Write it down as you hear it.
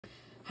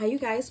Hi you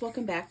guys,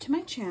 welcome back to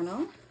my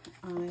channel.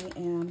 I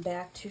am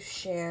back to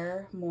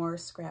share more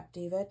Scrap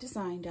Diva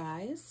design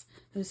dies.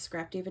 Who's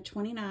Scrap Diva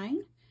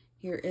 29.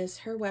 Here is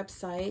her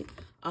website,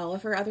 all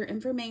of her other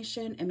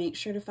information, and make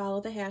sure to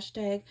follow the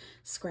hashtag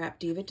Scrap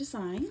Diva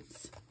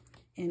Designs.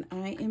 And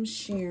I am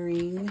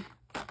sharing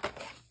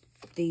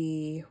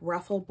the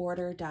Ruffle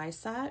border die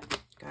set.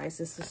 Guys,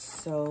 this is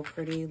so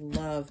pretty.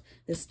 Love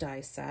this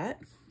die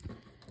set.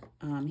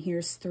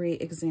 Here's 3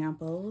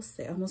 examples.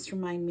 They almost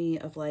remind me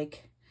of,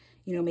 like,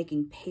 you know,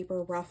 making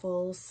paper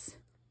ruffles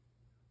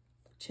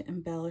to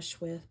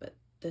embellish with, but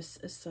this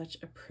is such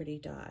a pretty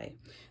die.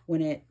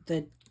 When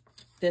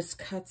this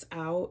cuts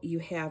out, you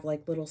have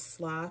like little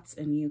slots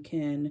and you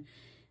can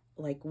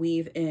like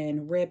weave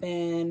in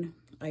ribbon.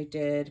 I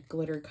did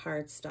glitter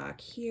cardstock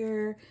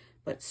here,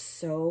 but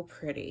so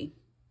pretty.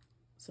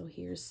 So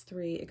here's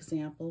 3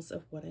 examples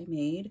of what I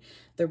made.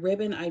 The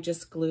ribbon I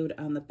just glued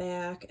on the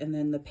back, and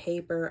then the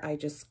paper I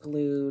just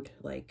glued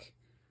like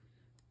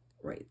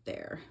right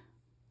there.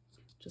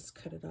 Just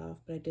cut it off,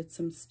 but I did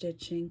some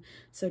stitching.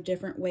 So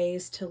different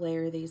ways to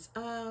layer these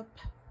up.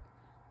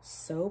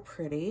 So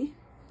pretty.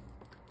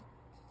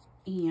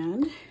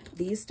 And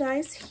these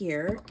dies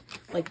here,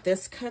 like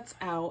this cuts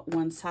out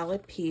one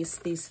solid piece.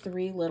 These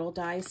 3 little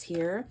dies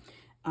here,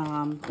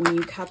 when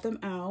you cut them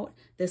out,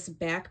 this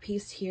back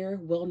piece here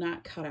will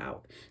not cut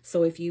out.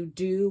 So if you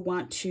do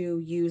want to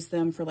use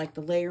them for like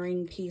the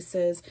layering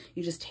pieces,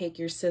 you just take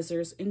your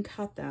scissors and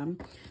cut them.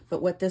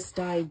 But what this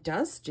die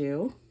does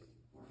do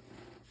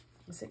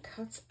is it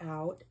cuts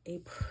out a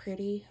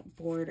pretty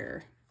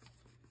border.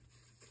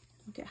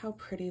 Look at how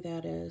pretty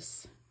that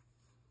is.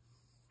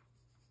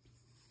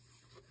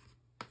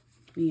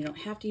 And you don't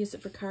have to use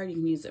it for card. You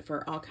can use it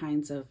for all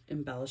kinds of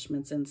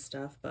embellishments and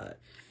stuff, but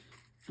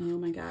oh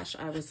my gosh,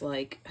 I was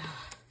like,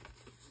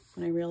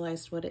 when I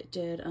realized what it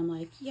did, I'm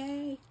like,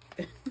 yay.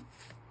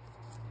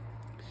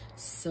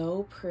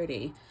 So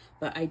pretty.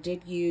 But I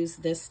did use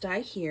this die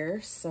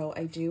here, so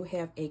I do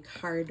have a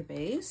card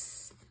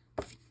base.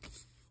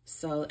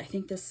 So I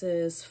think this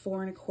is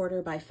 4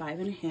 1/4 by 5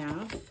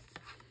 1/2.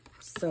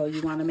 So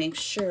you want to make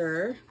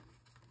sure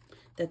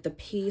that the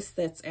piece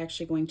that's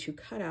actually going to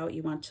cut out,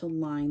 you want to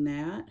line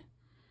that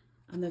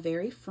on the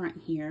very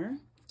front here.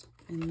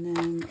 And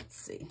then, let's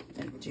see,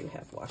 I do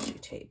have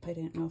washi tape. I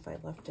didn't know if I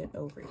left it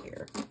over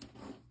here.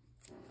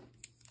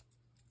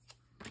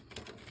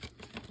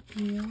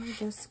 You're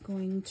just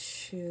going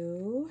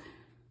to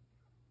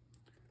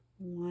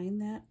line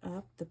that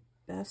up the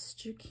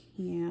best you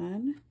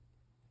can.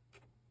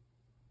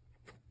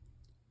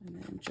 And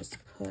then just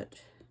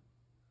put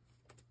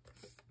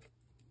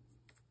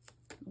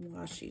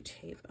washi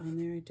tape on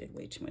there. I did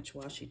way too much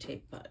washi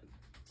tape, but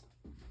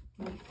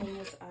my thing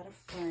is out of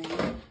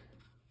frame.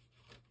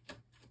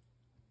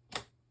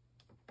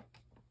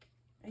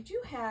 I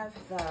do have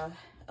the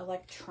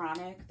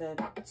electronic, the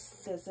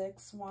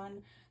Sizzix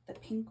one, the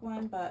pink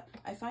one, but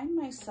I find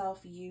myself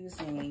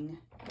using,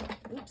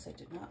 oops, I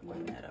did not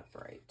line that up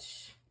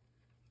right.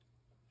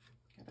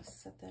 Gotta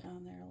set that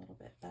on there a little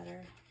bit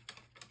better.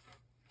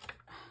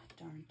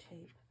 Darn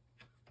tape.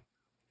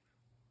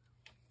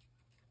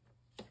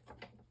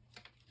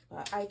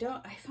 But I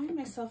find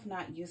myself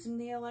not using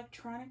the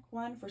electronic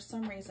one. For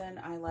some reason,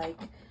 I like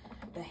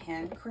the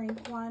hand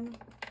crank one,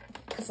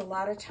 because a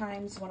lot of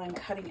times when I'm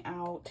cutting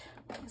out,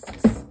 what is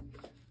this?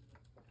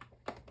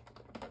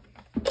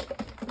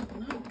 I'm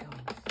not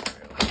going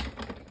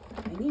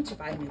through. I need to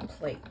buy new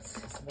plates,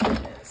 is what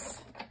it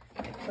is.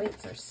 My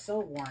plates are so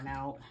worn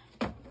out,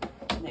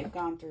 and they've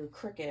gone through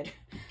Cricut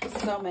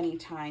so many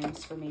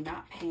times for me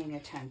not paying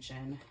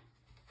attention.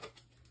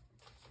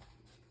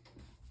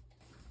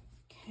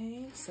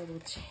 Okay, so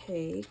we'll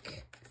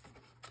take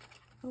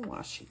the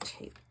washi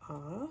tape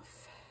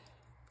off.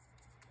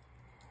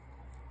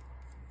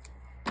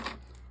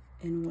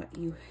 And what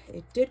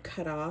it did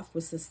cut off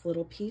was this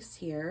little piece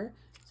here.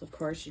 So of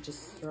course you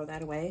just throw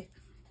that away.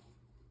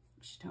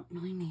 You don't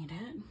really need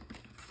it.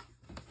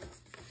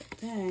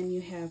 Then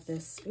you have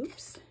this,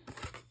 oops.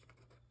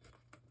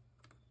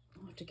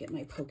 I'll have to get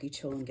my pokey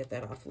tool and get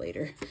that off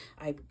later.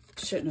 I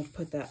shouldn't have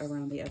put that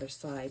around the other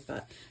side,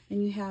 but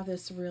then you have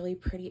this really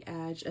pretty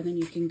edge, and then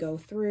you can go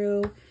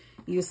through,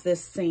 use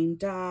this same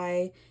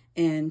die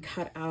and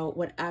cut out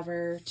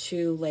whatever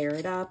to layer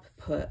it up.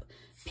 Put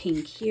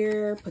pink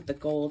here, put the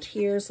gold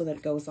here so that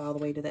it goes all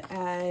the way to the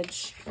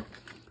edge,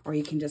 or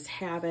you can just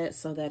have it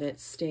so that it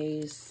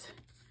stays,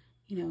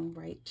 you know,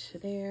 right to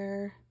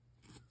there.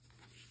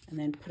 And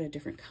then put a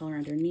different color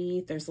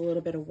underneath. There's a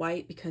little bit of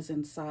white because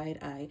inside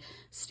I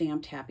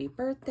stamped happy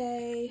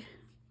birthday,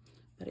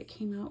 but it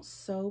came out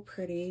so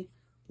pretty.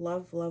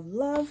 Love, love,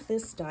 love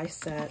this die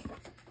set,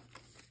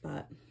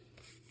 but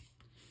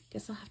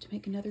guess I'll have to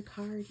make another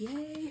card,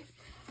 yay.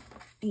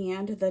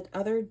 And the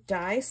other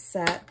die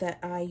set that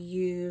I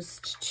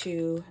used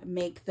to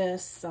make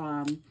this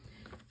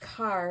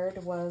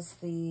card was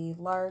the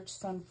large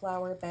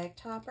sunflower bag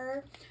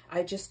topper.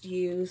 I just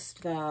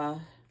used the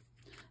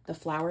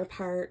flower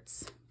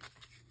parts,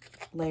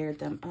 layered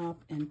them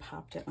up, and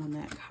popped it on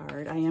that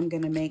card. I am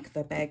going to make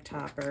the bag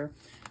topper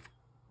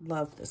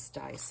love this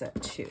die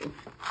set too.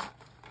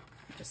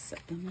 Just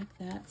set them like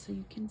that so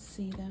you can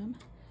see them.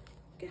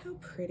 Look at how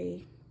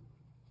pretty.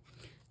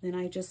 Then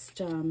I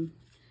just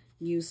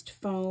used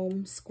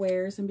foam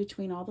squares in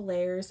between all the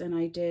layers, and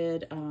I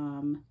did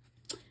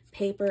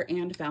paper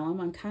and vellum.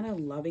 I'm kind of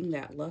loving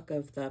that look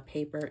of the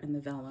paper and the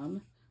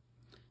vellum.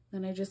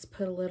 Then I just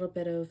put a little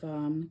bit of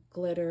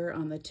glitter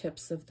on the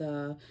tips of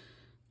the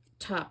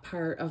top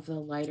part of the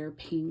lighter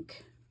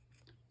pink.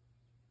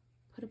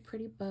 Put a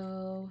pretty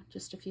bow,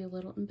 just a few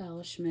little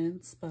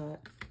embellishments,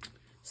 but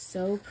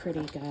so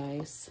pretty,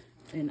 guys.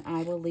 And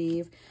I will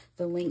leave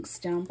the links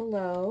down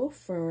below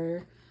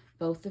for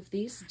both of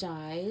these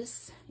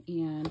dies,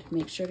 and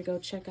make sure to go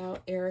check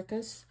out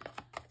Erica's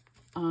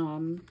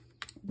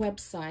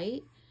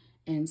website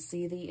and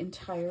see the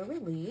entire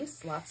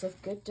release. Lots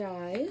of good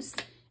dies.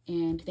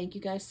 And thank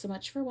you guys so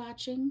much for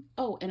watching.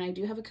 Oh, and I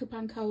do have a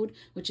coupon code,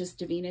 which is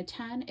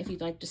Davina10, if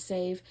you'd like to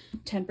save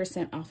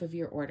 10% off of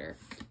your order.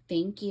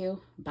 Thank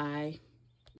you. Bye.